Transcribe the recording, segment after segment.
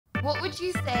What would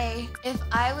you say if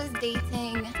I was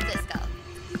dating this girl?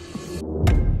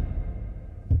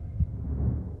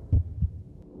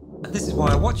 This is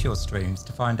why I watch your streams,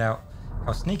 to find out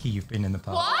how sneaky you've been in the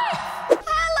past. What?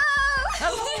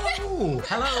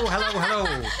 Hello! Hello! Hello!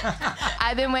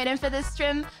 I've been waiting for this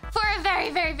stream for a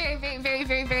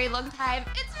very long time.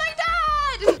 It's my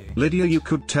dad! Lydia, you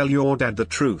could tell your dad the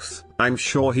truth. I'm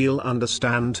sure he'll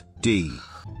understand. D.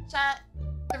 Chat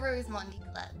the Rosemonde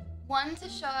clip. 1 to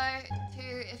show, 2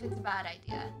 if it's a bad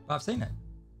idea. Well, I've seen it.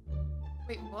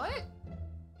 Wait, what?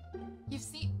 You've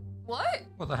seen what?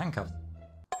 What, the handcuffs?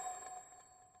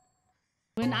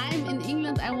 When I'm in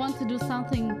England, I want to do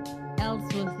something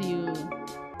else with you.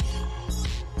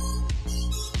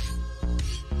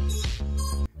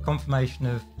 Confirmation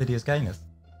of Lydia's gayness.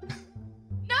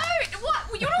 No!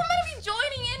 What? You're not meant to be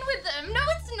joining in with them. No,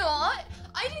 it's not.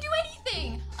 I didn't do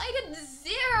anything. I did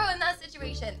 0 in that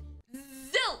situation.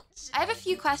 Zilch. I have a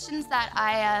few questions that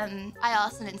I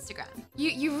asked on Instagram.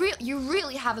 You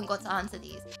really haven't got to answer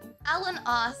these. Alan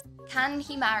asked, can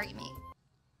he marry me?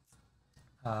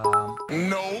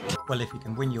 No. Well, if he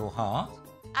can win your heart.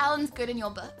 Alan's good in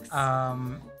your books.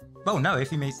 Well, no,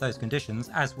 if he meets those conditions,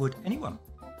 as would anyone.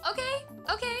 Okay.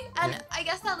 And yeah. I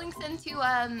guess that links into,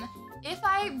 if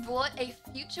I brought a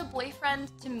future boyfriend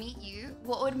to meet you,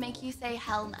 what would make you say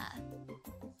hell nah?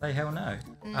 Say hell no?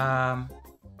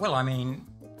 Well, I mean,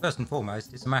 first and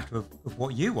foremost, it's a matter of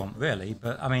what you want, really.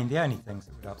 But, I mean, the only things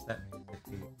that would upset me is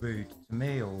if you're rude to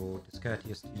me or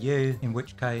discourteous to you, in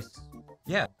which case,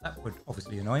 yeah, that would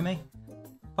obviously annoy me.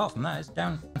 Apart from that, it's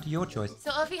down to your choice.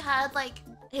 So if he had, like,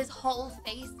 his whole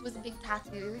face was a big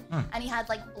tattoo, and he had,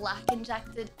 like, black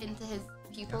injected into his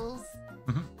pupils,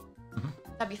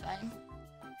 that'd be fine.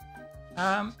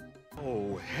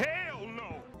 Oh, hell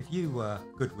no! If you were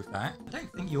good with that, I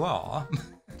don't think you are.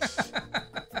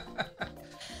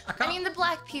 I mean, the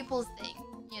black pupils thing,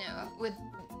 you know, would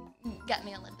get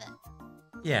me a little bit.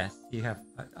 Yes, you have.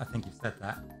 I think you've said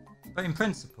that. But in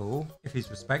principle, if he's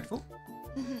respectful,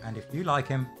 and if you like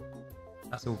him,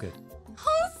 that's all good.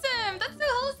 Wholesome! That's so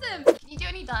wholesome! Can you do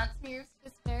any dance moves for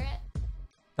Spirit?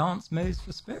 Dance moves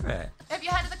for Spirit? Have you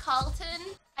heard of the Carlton?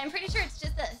 I'm pretty sure it's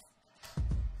just this.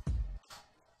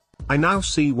 I now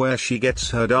see where she gets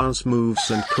her dance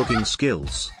moves and cooking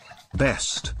skills.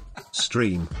 Best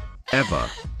stream ever.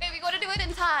 Wait, we gotta do it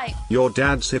in time. Your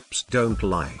dad's hips don't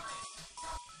lie.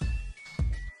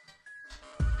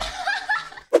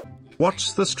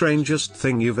 What's the strangest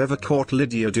thing you've ever caught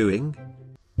Lydia doing?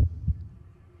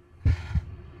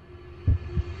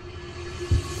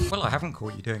 Well, I haven't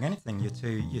caught you doing anything.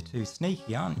 You're too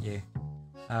sneaky, aren't you?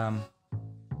 I'm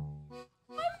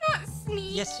not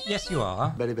sneaky. Yes, you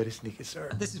are. Very, very sneaky,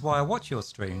 sir. This is why I watch your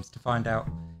streams, to find out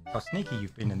how sneaky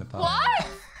you've been in the past. What?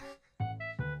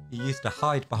 You used to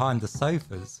hide behind the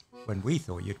sofas when we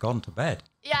thought you'd gone to bed.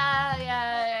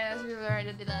 Yeah, we were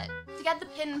already did that. To get the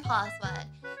PIN password.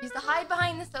 Used to hide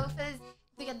behind the sofas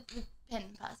to get the PIN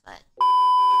password.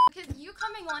 Because you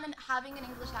coming on and having an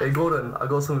English accent. Hey Gordon, I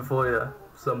got something for you.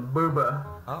 Some booba.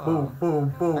 Oh. Boom,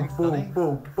 boom, boom, Thanks, boom, buddy.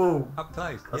 boom, boom. Up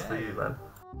close. That's yeah. for you, man.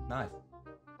 Nice.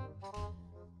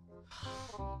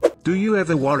 Do you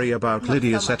ever worry about Not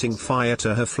Lydia so setting much. fire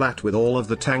to her flat with all of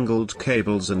the tangled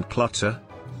cables and clutter?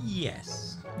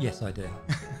 Yes, I do.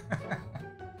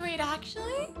 Wait,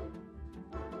 actually?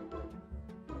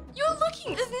 You're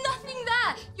looking, there's nothing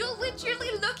there. You're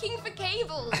literally looking for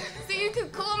cables so you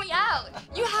could call me out.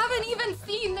 You haven't even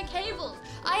seen the cables.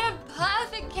 I have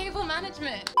perfect cable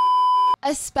management.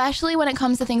 Especially when it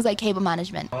comes to things like cable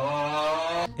management.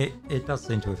 It does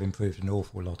seem to have improved an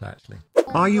awful lot, actually.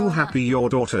 Are you happy your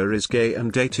daughter is gay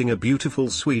and dating a beautiful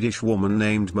Swedish woman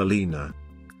named Melina?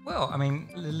 Well, I mean,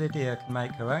 Lydia can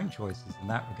make her own choices in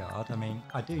that regard. I mean,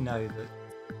 I do know that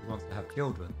she wants to have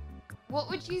children. What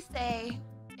would you say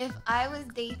if I was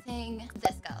dating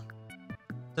this girl?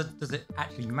 Does it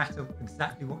actually matter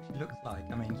exactly what she looks like?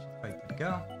 I mean, she's a very pretty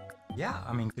girl. Yeah,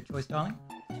 I mean, good choice, darling.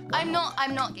 I'm not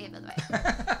gay, by the way.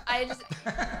 I just...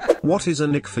 What is a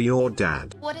nick for your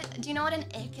dad? Do you know what an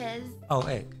ick is? Oh,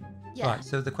 ick. Yeah. Right,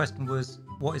 so the question was,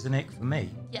 what is an ick for me?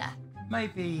 Yeah.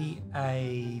 Maybe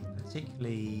a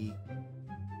particularly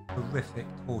horrific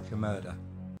torture murder.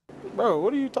 Bro,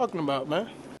 what are you talking about, man?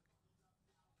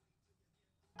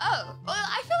 Oh, well,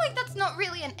 I feel like that's not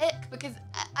really an ick because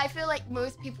I feel like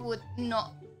most people would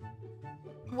not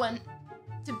want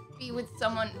to be with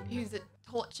someone who's a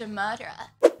torture murderer.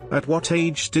 At what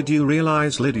age did you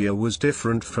realize Lydia was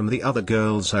different from the other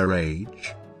girls her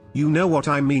age? You know what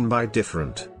I mean by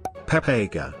different.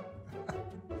 Pepega.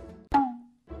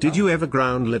 Did you ever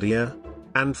ground Lydia?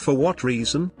 And for what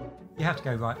reason? You have to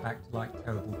go right back to like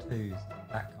terrible twos,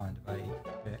 that kind of age.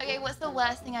 Okay, What's the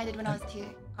worst thing I did when I was 2?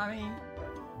 I mean,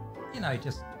 you know,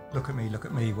 just look at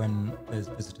me when there's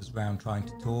visitors around trying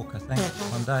to talk, I think,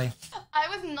 one day. I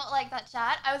was not like that,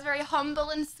 chat. I was a very humble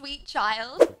and sweet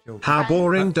child. How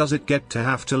boring does it get to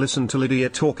have to listen to Lydia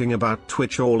talking about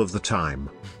Twitch all of the time?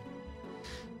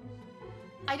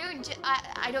 I don't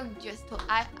just talk.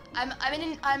 I'm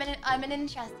an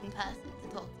interesting person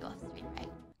to talk to off stream, right?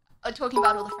 Or talking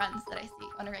about all the friends that I see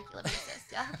on a regular basis,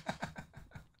 yeah?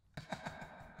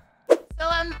 So,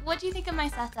 what do you think of my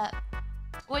setup?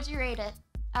 Would you rate it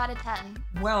out of 10?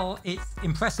 Well, it's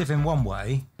impressive in one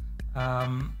way.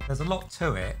 There's a lot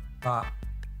to it, but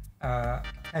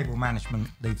cable management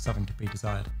leaves something to be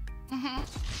desired.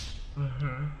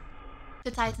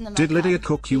 To tighten them up. Did Lydia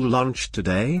cook you lunch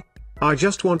today? I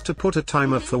just want to put a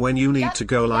timer for when you need to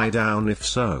go lie down if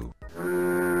so.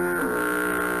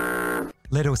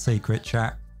 Little secret,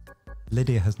 chat.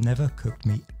 Lydia has never cooked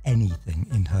me anything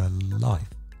in her life.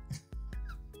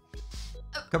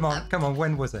 Come on,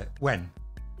 when was it? When?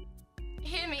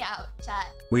 Hear me out, chat.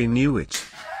 We knew it.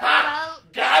 Well,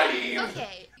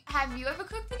 okay. Have you ever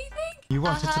cooked anything? You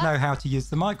wanted to know how to use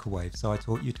the microwave, so I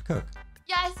taught you to cook.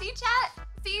 Yeah, see, chat?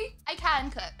 See? I can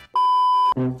cook.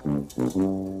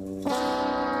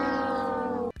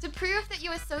 To prove that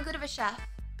you are so good of a chef,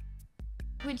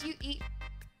 would you eat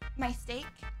my steak?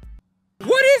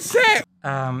 What is that?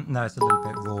 No, it's a little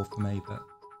bit raw for me, but...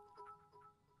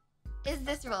 Is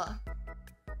this raw?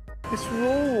 It's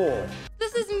raw.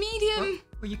 This is medium,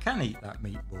 Well, you can eat that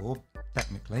meat raw,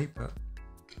 technically, but...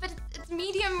 but it's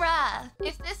medium rare.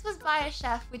 If this was by a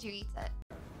chef, would you eat it?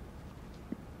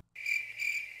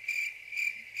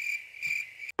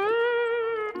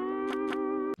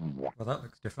 Well, that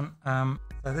looks different. So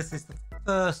this is the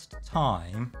first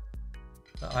time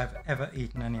that I've ever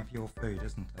eaten any of your food,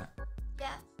 isn't it?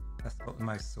 Yeah. That's got the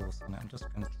most sauce on it. I'm just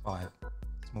going to try a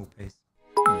small piece.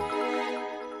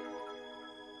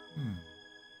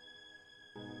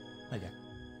 There you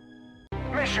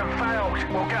go. Mission failed.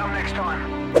 We'll get them next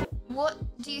time. What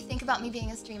do you think about me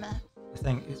being a streamer? I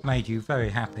think it's made you very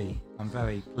happy. I'm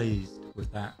very pleased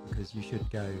with that because you should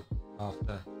go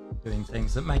after doing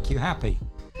things that make you happy.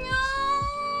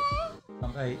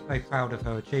 I'm very, very proud of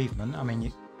her achievement. I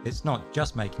mean, it's not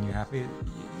just making you happy.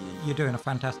 You're doing a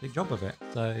fantastic job of it.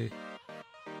 So,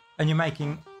 and you're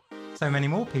making so many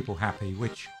more people happy,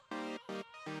 which,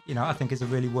 you know, I think is a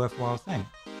really worthwhile thing.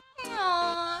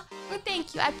 Aww. Well,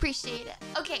 thank you. I appreciate it.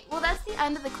 Okay, well, that's the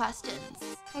end of the questions.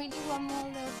 Can we do one more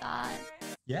of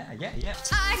those? Yeah. I get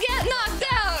knocked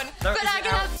down, No, but I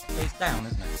get up. It's down,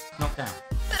 isn't it? Not down.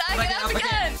 But I get up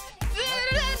again.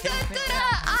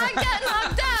 I get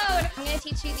knocked down. I'm gonna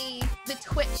teach you the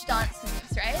Twitch dance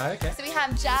moves, right? Okay. So we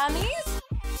have jammies.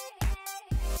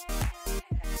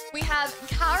 We have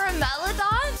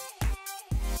caramelladon.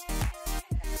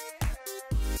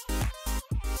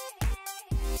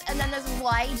 And then there's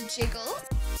wide jiggle.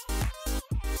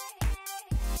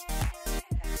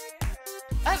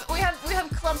 We have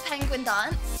club penguin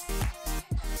dance.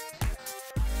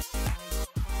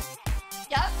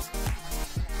 Yep.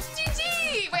 GG!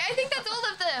 Wait, I think that's all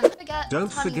of them.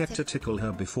 Don't forget to tickle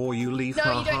her before you leave. No,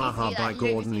 Ha you don't ha need to ha do by that. You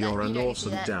don't Gordon, need to do you're that. an You don't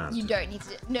awesome need to do that. dad. You don't need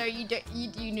to. No, you don't.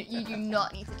 You do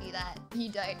not need to do that. You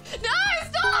don't. No,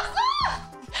 stop!